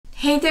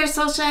Hey there,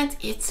 Soulshines,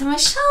 it's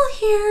Michelle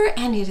here,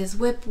 and it is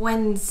WIP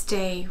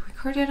Wednesday.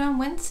 Recorded on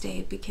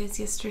Wednesday because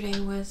yesterday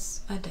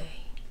was a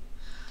day.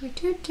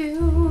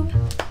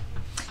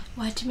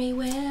 Watch me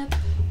whip,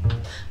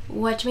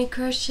 watch me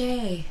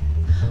crochet,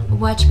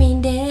 watch me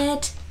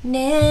knit,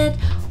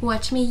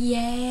 watch me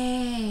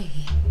yay.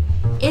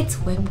 It's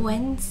WIP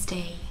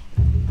Wednesday.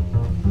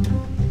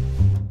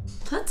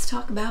 Let's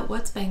talk about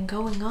what's been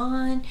going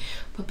on.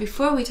 But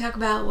before we talk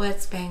about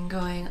what's been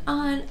going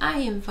on, I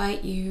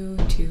invite you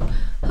to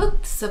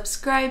hook the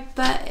subscribe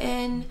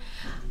button,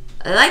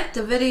 like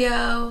the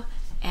video,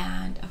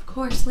 and of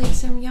course leave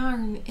some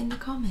yarn in the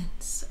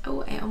comments.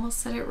 Oh, I almost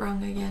said it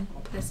wrong again,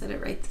 but I said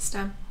it right this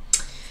time.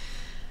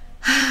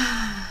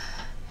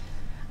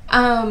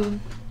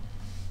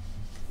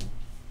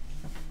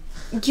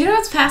 You know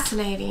what's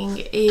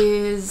fascinating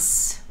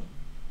is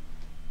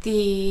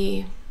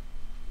the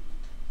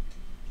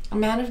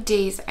amount of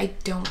days I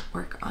don't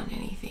work on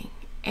anything,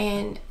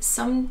 and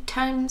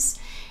sometimes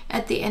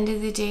at the end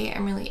of the day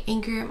I'm really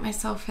angry at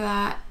myself for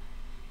that,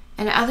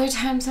 and other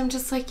times I'm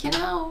just like, you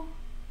know,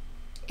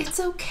 it's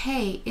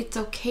okay. It's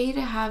okay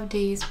to have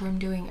days where I'm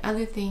doing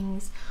other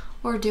things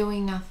or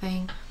doing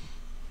nothing.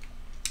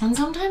 And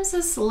sometimes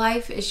this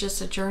life is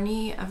just a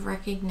journey of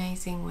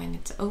recognizing when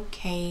it's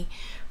okay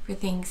for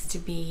things to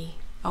be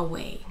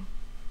away.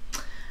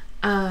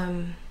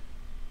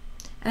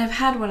 And I've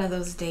had one of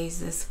those days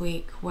this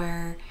week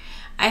where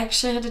I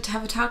actually had to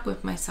have a talk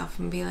with myself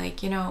and be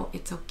like, you know,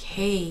 it's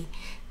okay.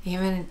 You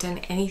haven't done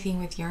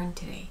anything with yarn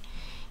today.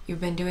 You've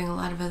been doing a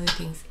lot of other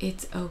things.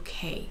 It's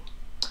okay.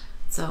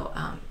 So,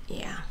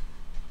 yeah.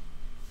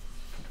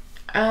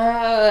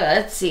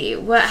 Let's see.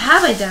 What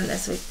have I done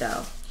this week,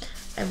 though?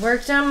 I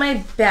worked on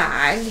my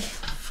bag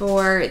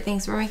for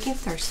things we're making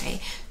Thursday.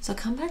 So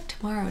come back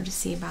tomorrow to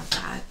see about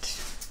that.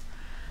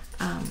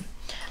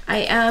 I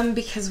am,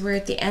 because we're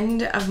at the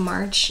end of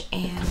March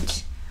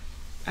and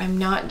I'm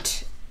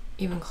not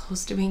even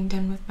close to being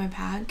done with my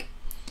bag.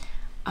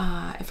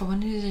 If I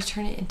wanted to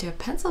turn it into a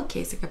pencil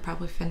case, I could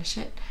probably finish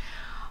it.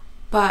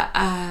 But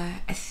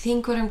I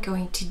think what I'm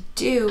going to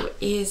do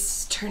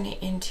is turn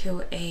it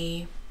into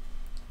a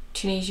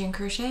Tunisian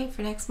crochet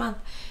for next month.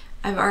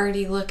 I've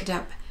already looked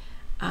up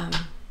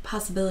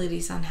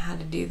possibilities on how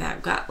to do that.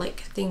 I've got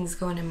like things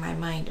going in my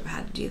mind of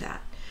how to do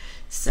that.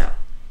 So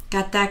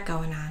got that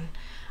going on.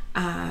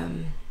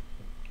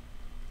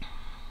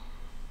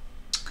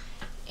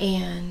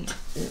 And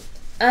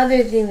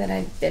other thing that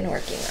I've been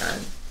working on,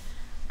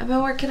 I've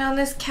been working on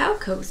this cow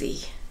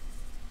cozy.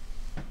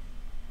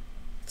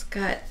 It's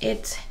got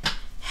its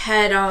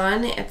head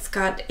on, it's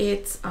got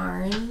its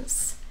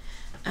arms,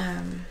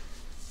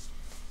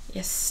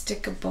 you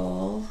stick a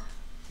bowl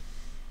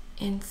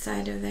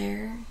inside of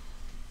there,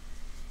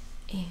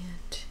 and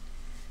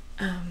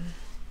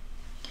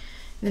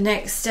the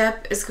next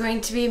step is going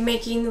to be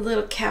making the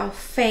little cow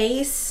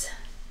face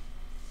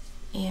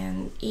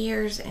and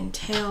ears and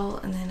tail,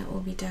 and then it will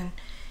be done.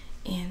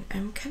 And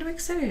I'm kind of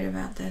excited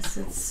about this.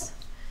 It's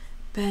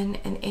been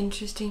an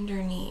interesting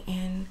journey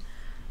in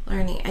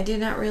learning. I did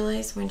not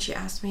realize when she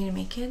asked me to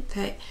make it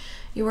that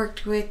you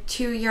worked with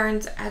 2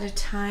 yarns at a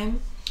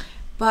time,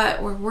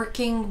 but we're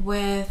working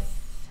with,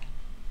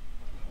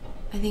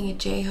 I think, a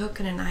J hook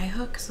and an I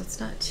hook, so it's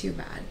not too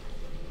bad.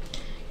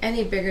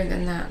 Any bigger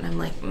than that and I'm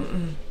like,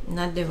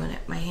 not doing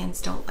it. My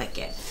hands don't like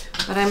it.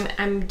 But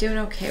I'm doing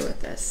okay with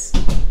this.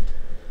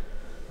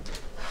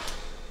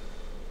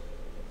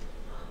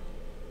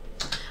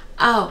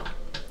 Oh,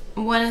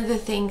 one of the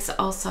things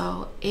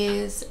also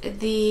is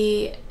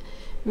the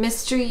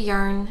mystery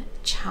yarn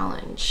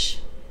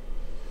challenge.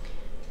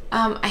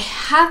 I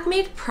have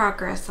made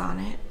progress on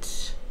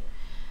it.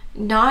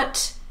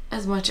 Not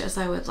as much as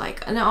I would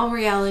like. In all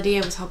reality,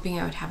 I was hoping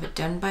I would have it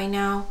done by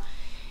now,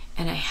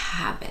 and I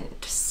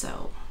haven't.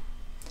 So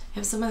I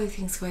have some other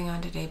things going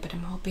on today, but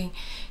I'm hoping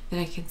that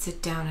I can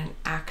sit down and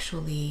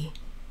actually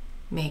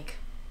make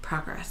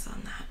progress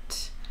on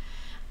that.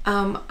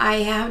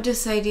 I have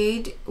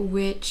decided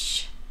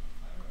which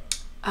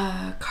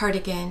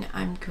cardigan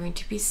I'm going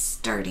to be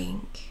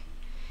starting,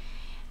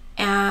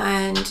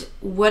 and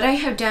what I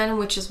have done,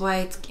 which is why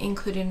it's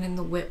included in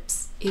the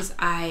WIPs, is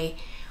I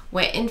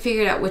went and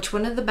figured out which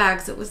one of the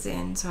bags it was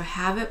in. So I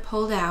have it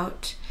pulled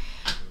out.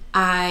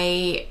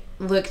 I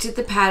looked at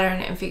the pattern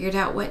and figured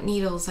out what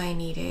needles I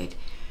needed.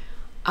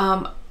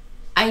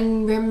 I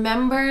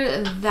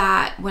remember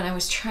that when I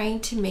was trying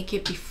to make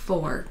it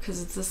before,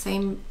 because it's the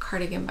same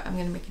cardigan, but I'm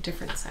going to make a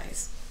different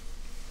size.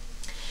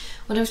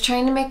 When I was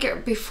trying to make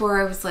it before,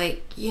 I was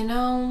like, you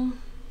know,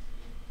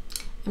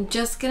 I'm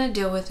just going to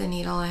deal with the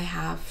needle I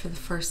have for the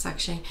first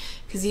section,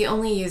 because you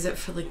only use it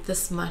for like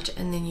this much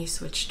and then you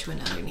switch to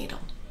another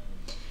needle.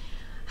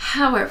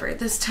 However,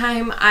 this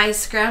time I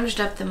scrounged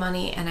up the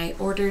money and I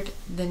ordered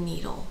the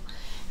needle.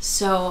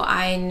 So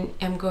I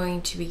am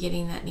going to be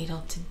getting that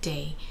needle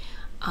today,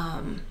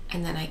 and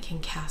then I can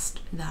cast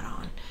that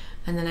on.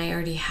 And then I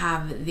already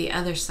have the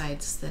other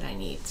sides that I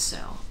need,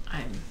 so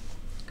I'm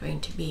going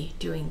to be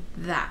doing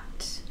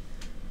that.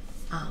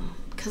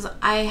 because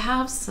I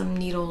have some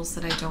needles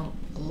that I don't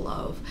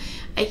love.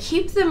 I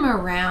keep them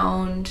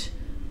around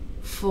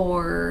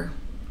for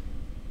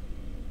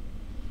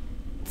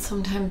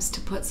sometimes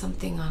to put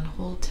something on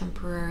hold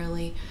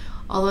temporarily.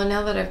 Although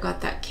now that I've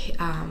got that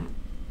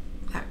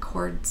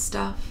cord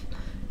stuff,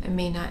 I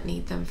may not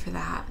need them for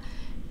that.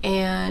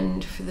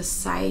 And for the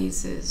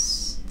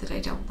sizes that I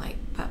don't like,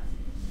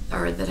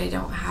 or that I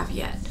don't have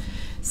yet.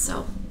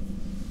 So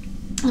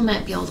I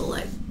might be able to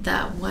let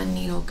that one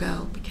needle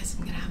go because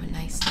I'm gonna have a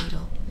nice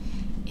needle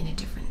in a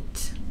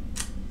different,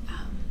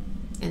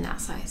 in that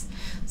size.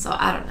 So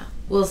I don't know,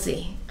 we'll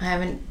see. I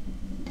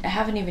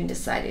haven't even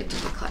decided to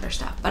declutter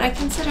stuff, but I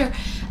consider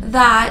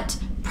that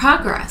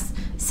progress.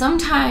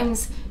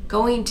 Sometimes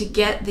going to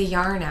get the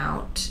yarn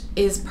out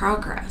is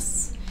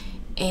progress.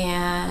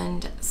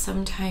 And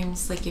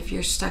sometimes, like if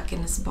you're stuck in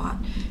a spot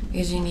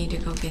because you need to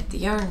go get the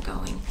yarn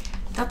going,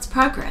 that's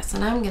progress,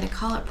 and I'm gonna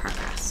call it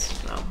progress.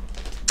 So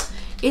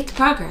it's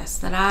progress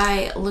that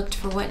I looked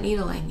for what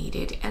needle I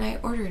needed and I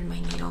ordered my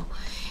needle,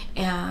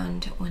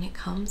 and when it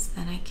comes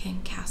then I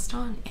can cast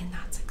on, and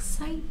that's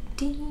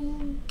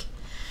exciting.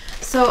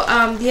 So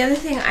the other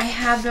thing I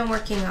have been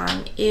working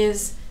on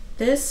is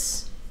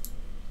this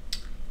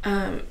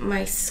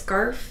my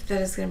scarf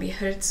that is going to be a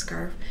hooded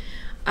scarf.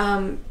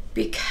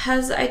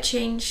 Because I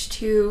changed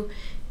to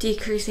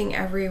decreasing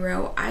every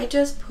row, I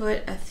just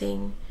put a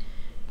thing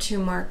to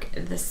mark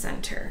the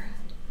center.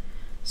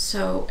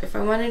 So if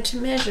I wanted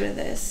to measure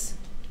this,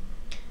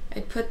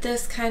 I'd put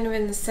this kind of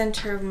in the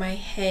center of my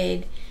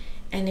head,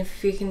 and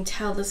if you can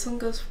tell, this one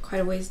goes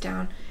quite a ways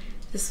down.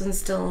 This one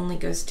still only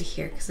goes to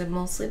here because I've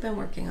mostly been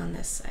working on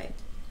this side.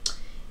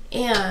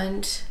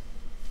 And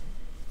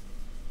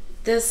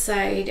this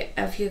side,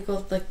 if you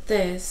go like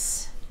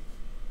this,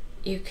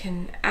 you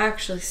can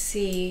actually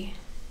see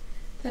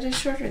that it's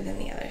shorter than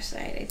the other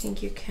side. I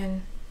think you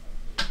can,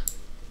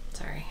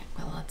 sorry, I've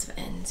got lots of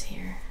ends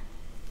here.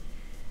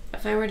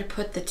 If I were to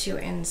put the two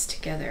ends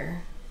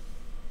together,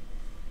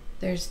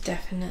 there's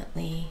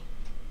definitely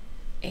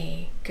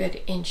a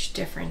good inch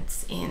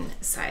difference in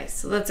size.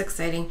 So that's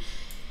exciting.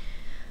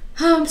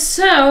 I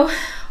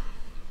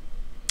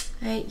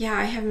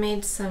have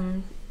made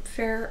some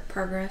fair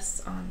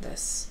progress on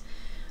this.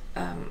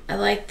 I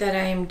like that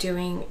I am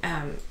doing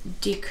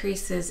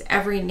decreases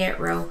every knit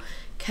row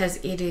because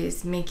it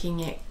is making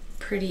it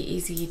pretty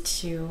easy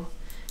to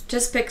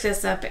just pick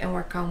this up and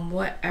work on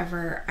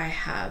whatever I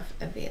have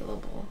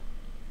available.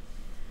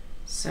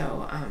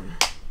 So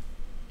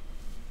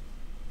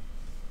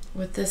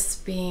with this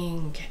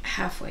being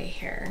halfway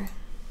here,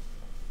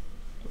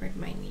 where'd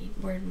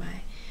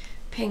my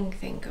ping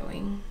thing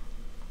going?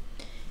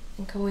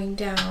 And going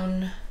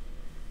down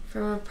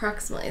from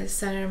approximately the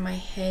center of my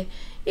head.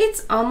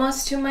 It's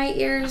almost to my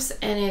ears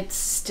and it's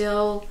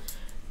still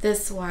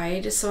this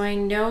wide, so I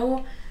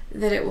know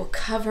that it will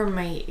cover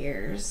my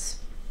ears.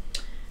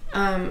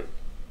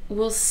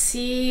 We'll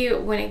see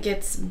when it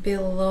gets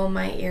below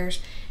my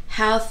ears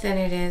how thin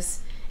it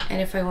is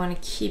and if I want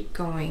to keep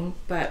going,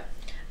 but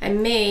I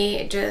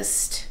may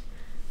just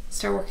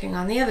start working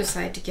on the other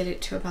side to get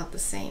it to about the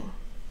same.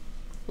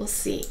 We'll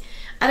see.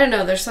 I don't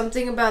know, there's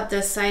something about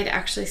this side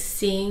actually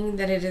seeing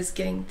that it is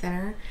getting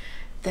thinner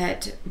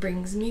that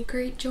brings me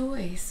great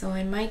joy. So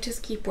I might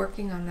just keep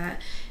working on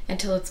that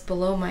until it's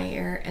below my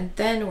ear and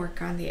then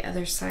work on the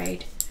other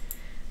side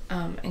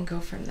and go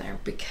from there,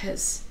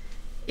 because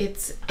it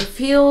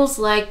feels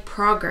like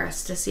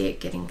progress to see it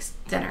getting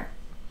thinner.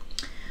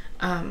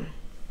 And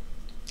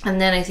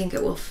then I think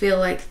it will feel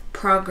like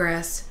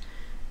progress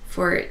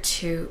for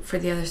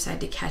the other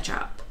side to catch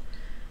up.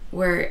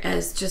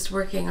 Whereas just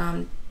working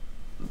on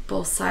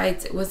both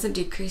sides, it wasn't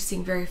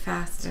decreasing very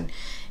fast and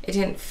it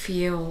didn't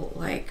feel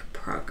like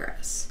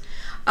progress.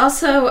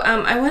 Also,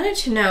 I wanted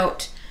to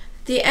note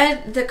the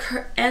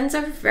ends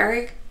are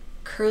very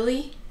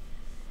curly,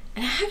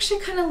 and I actually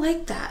kind of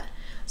like that.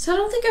 So I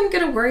don't think I'm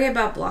gonna worry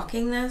about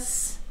blocking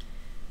this.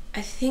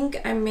 I think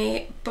I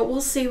may, but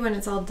we'll see when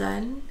it's all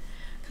done,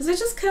 because I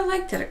just kind of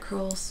like that it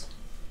curls.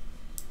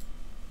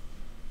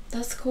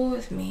 That's cool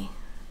with me.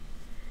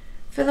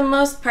 For the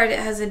most part, it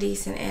has a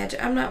decent edge.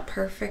 I'm not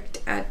perfect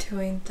at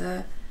doing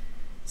the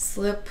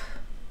slip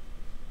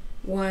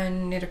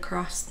one knit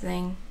across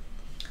thing,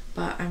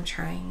 but I'm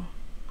trying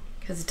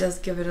because it does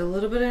give it a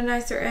little bit of a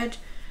nicer edge.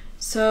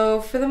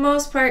 So for the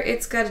most part,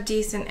 it's got a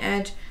decent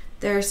edge.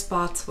 There are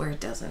spots where it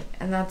doesn't,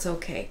 and that's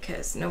okay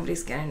because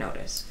nobody's gonna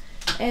notice.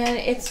 And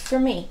it's for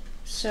me,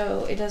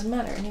 so it doesn't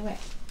matter anyway.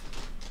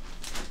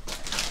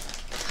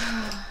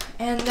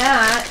 And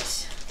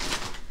that's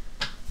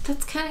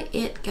kind of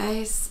it,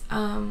 guys.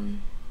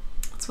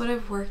 That's what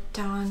I've worked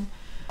on.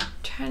 I'm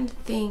trying to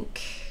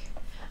think.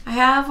 I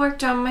have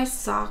worked on my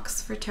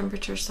socks for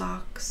temperature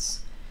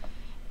socks,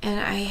 and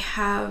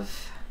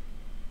I've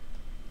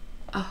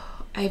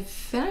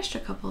finished a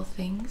couple of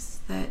things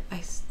that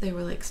they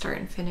were like start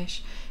and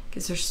finish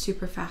because they're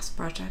super fast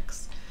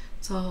projects.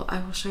 So I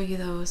will show you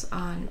those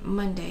on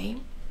Monday.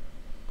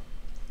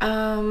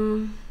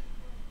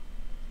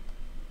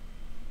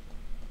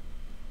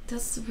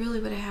 That's really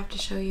what I have to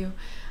show you.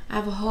 I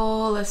have a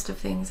whole list of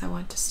things I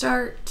want to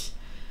start.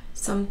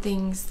 Some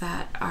things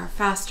that are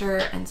faster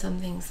and some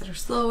things that are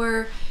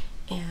slower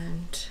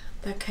and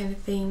that kind of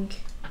thing.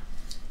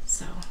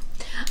 So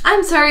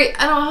I'm sorry,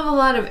 I don't have a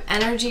lot of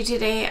energy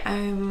today.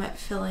 I'm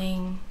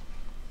feeling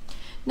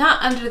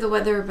not under the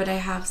weather, but I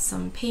have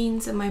some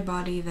pains in my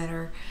body that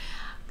are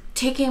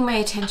taking my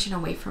attention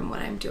away from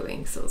what I'm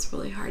doing. So it's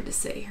really hard to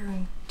sit here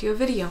and do a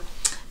video,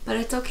 but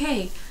it's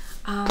okay.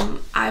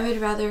 I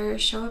would rather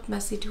show up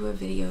messy to a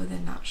video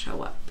than not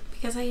show up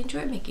because I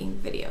enjoy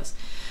making videos.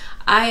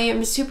 I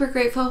am super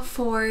grateful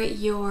for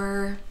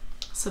your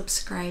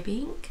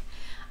subscribing.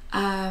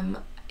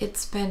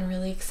 It's been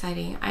really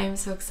exciting. I am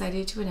so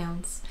excited to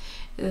announce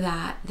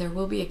that there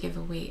will be a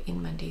giveaway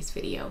in Monday's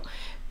video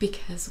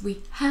because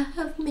we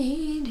have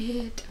made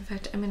it. In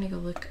fact, I'm gonna go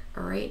look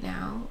right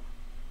now.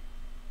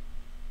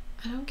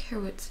 I don't care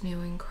what's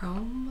new in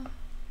Chrome.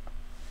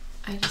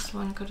 I just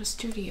want to go to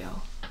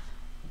Studio.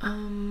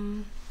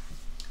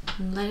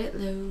 Let it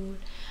load.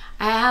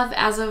 I have,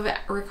 as of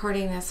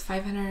recording this,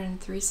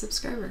 503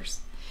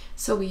 subscribers.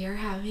 So we are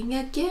having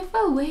a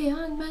giveaway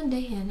on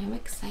Monday and I'm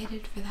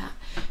excited for that.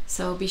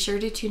 So be sure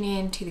to tune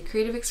in to the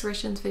Creative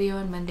Expressions video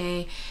on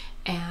Monday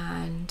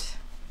and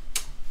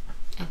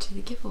enter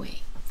the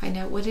giveaway. Find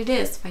out what it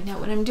is. Find out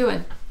what I'm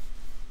doing.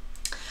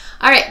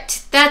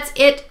 Alright, that's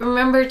it.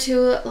 Remember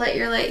to let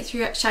your light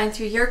shine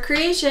through your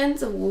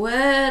creations,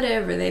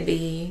 whatever they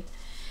be.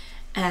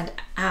 And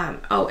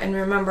oh, and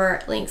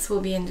remember, links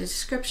will be in the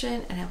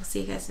description, and I will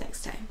see you guys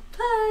next time.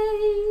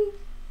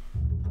 Bye!